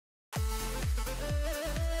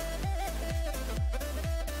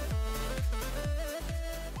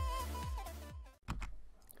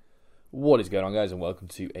What is going on, guys, and welcome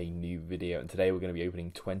to a new video. And today we're going to be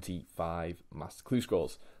opening 25 Master Clue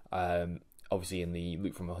Scrolls. Obviously in the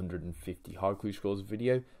loot from 150 hard clue scrolls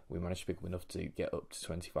video, we managed to pick up enough to get up to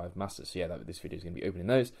 25 masters. So yeah, this video is going to be opening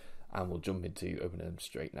those, and we'll jump into opening them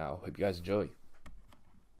straight now. Hope you guys enjoy.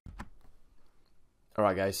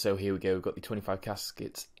 Alright guys, so here we go. We've got the 25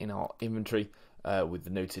 caskets in our inventory with the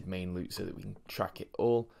noted main loot so that we can track it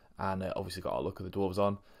all. And obviously got our Luck of the Dwarves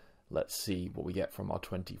on. Let's see what we get from our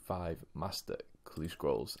 25 Master Clue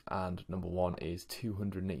Scrolls. And number one is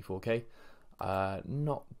 284k.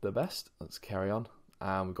 Not the best. Let's carry on.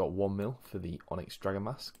 And we've got 1 mil for the Onyx Dragon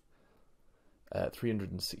Mask.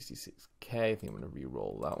 366k. I think I'm going to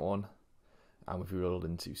re-roll that one. And we've re-rolled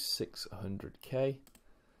into 600k.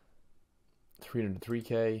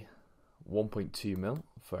 303k. 1.2 mil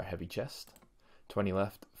for a heavy chest. 20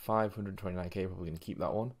 left. 529k. Probably going to keep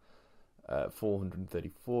that one.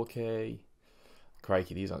 434k.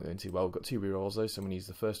 Crikey, these aren't going too well. We've got 2 rerolls though, so I'm going to use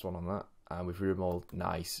the first one on that. And we've rerolled,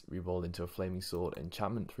 nice, rerolled into a Flaming Sword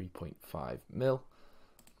enchantment, 3.5 mil.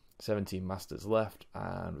 17 masters left,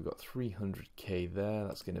 and we've got 300k there.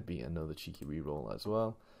 That's going to be another cheeky reroll as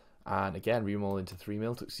well. And again, reroll into 3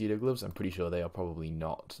 mil Tuxedo Gloves. I'm pretty sure they are probably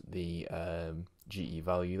not the GE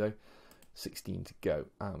value though. 16 to go,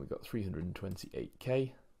 and we've got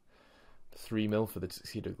 328k. 3 mil for the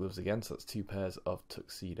Tuxedo Gloves again, so that's 2 pairs of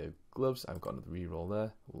Tuxedo Gloves. I've got another reroll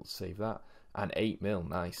there, we'll save that. And 8 mil,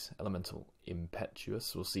 nice, Elemental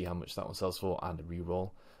Impetuous. We'll see how much that one sells for, and a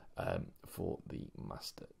reroll for the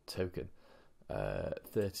Master Token.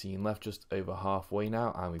 13 left, just over halfway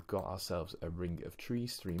now, and we've got ourselves a Ring of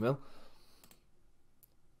Trees, 3 mil.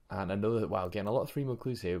 And another, wow, getting a lot of 3 mil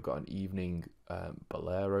clues here. We've got an Evening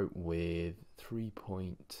Bolero with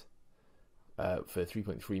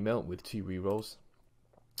 3.3 mil with 2 rerolls,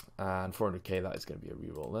 and 400k, that is going to be a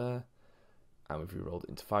reroll there. And we've rerolled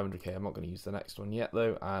into 500k. I'm not going to use the next one yet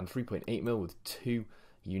though. And 3.8 mil with 2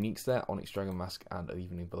 uniques there, Onyx Dragon Mask and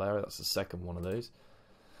Evening Bolero. That's the second one of those.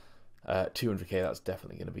 200k, that's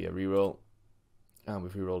definitely going to be a reroll. And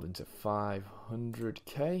we've rerolled into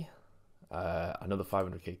 500k. Another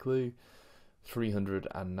 500k clue.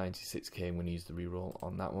 396k. I'm going to use the reroll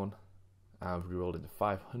on that one. And we've rerolled into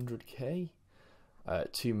 500k.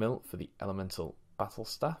 2 mil for the Elemental Battle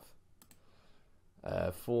Staff.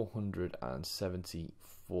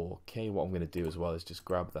 474k. What I'm going to do as well is just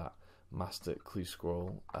grab that Master Clue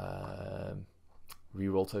Scroll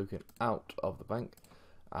reroll token out of the bank,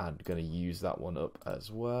 and going to use that one up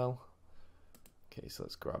as well. Okay, so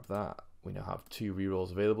let's grab that. We now have 2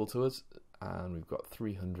 rerolls available to us, and we've got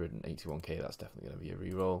 381k. That's definitely going to be a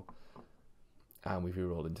reroll. And we've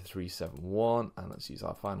rerolled into 371, and let's use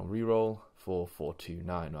our final reroll for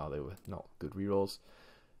 429. Well, they were not good rerolls.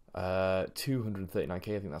 239k, I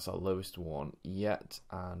think that's our lowest one yet,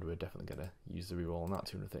 and we're definitely going to use the reroll on that.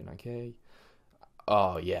 239k.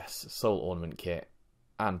 Oh yes, Soul Ornament Kit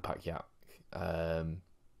and Pack-Yak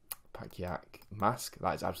Mask.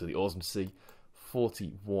 That is absolutely awesome to see.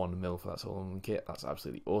 41 mil for that Soul Ornament Kit. That's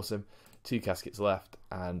absolutely awesome. 2 caskets left,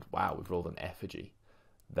 and wow, we've rolled an effigy.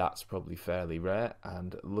 That's probably fairly rare.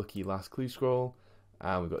 And lucky last clue scroll,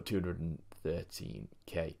 and we've got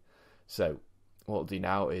 213k. So what I'll do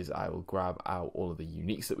now is I will grab out all of the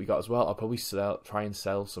uniques that we got as well. I'll probably try and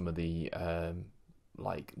sell some of the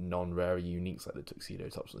like non-rare uniques, like the Tuxedo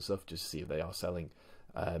Tops and stuff, just to see if they are selling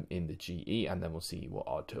in the GE, and then we'll see what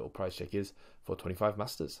our total price check is for 25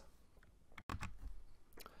 masters.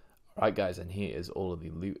 Alright guys, and here is all of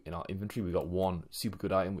the loot in our inventory. We got one super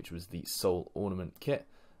good item, which was the Soul Ornament Kit,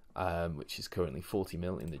 which is currently 40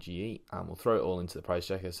 mil in the GE, and we'll throw it all into the price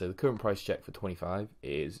checker. So the current price check for 25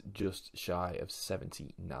 is just shy of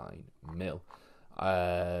 79 mil.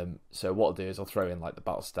 So what I'll do is I'll throw in like the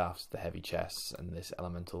battle staffs, the heavy chests, and this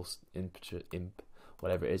elemental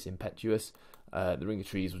whatever it is, impetuous. The Ring of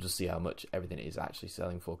Trees, we'll just see how much everything is actually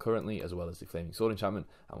selling for currently, as well as the Flaming Sword enchantment,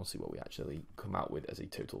 and we'll see what we actually come out with as a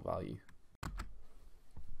total value.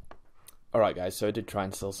 Alright guys, so I did try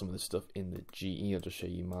and sell some of the stuff in the GE. I'll just show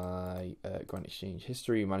you my Grand Exchange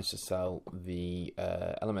history. We managed to sell the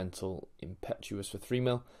Elemental Impetuous for 3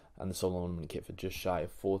 mil, and the Soul Ornament Kit for just shy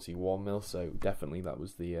of 41 mil, so definitely that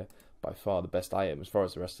was the by far the best item. As far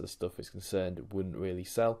as the rest of the stuff is concerned, it wouldn't really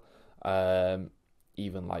sell.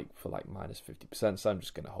 Even like for like minus 50%, so I'm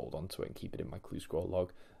just going to hold on to it and keep it in my clue scroll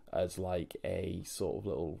log as like a sort of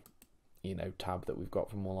little, you know, tab that we've got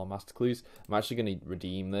from all our master clues. I'm actually going to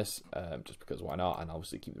redeem this just because why not, and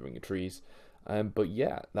obviously keep the Ring of Trees. But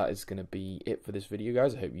yeah, that is going to be it for this video,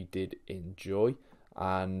 guys. I hope you did enjoy,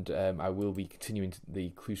 and I will be continuing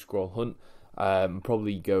the clue scroll hunt I'm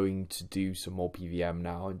probably going to do some more PVM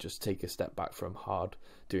now and just take a step back from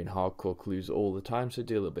doing hardcore clues all the time, so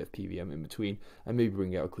do a little bit of PVM in between, and maybe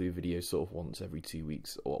bring out a clue video sort of once every 2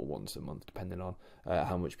 weeks or once a month, depending on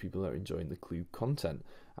how much people are enjoying the clue content.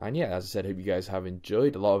 And yeah, as I said, I hope you guys have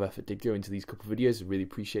enjoyed. A lot of effort did go into these couple of videos. I really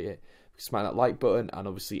appreciate it. Smash that like button, and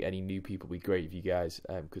obviously any new people would be great if you guys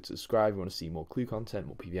could subscribe. If you want to see more clue content,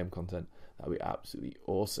 more PVM content, that would be absolutely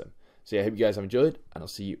awesome. So yeah, I hope you guys have enjoyed, and I'll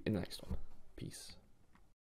see you in the next one. Peace.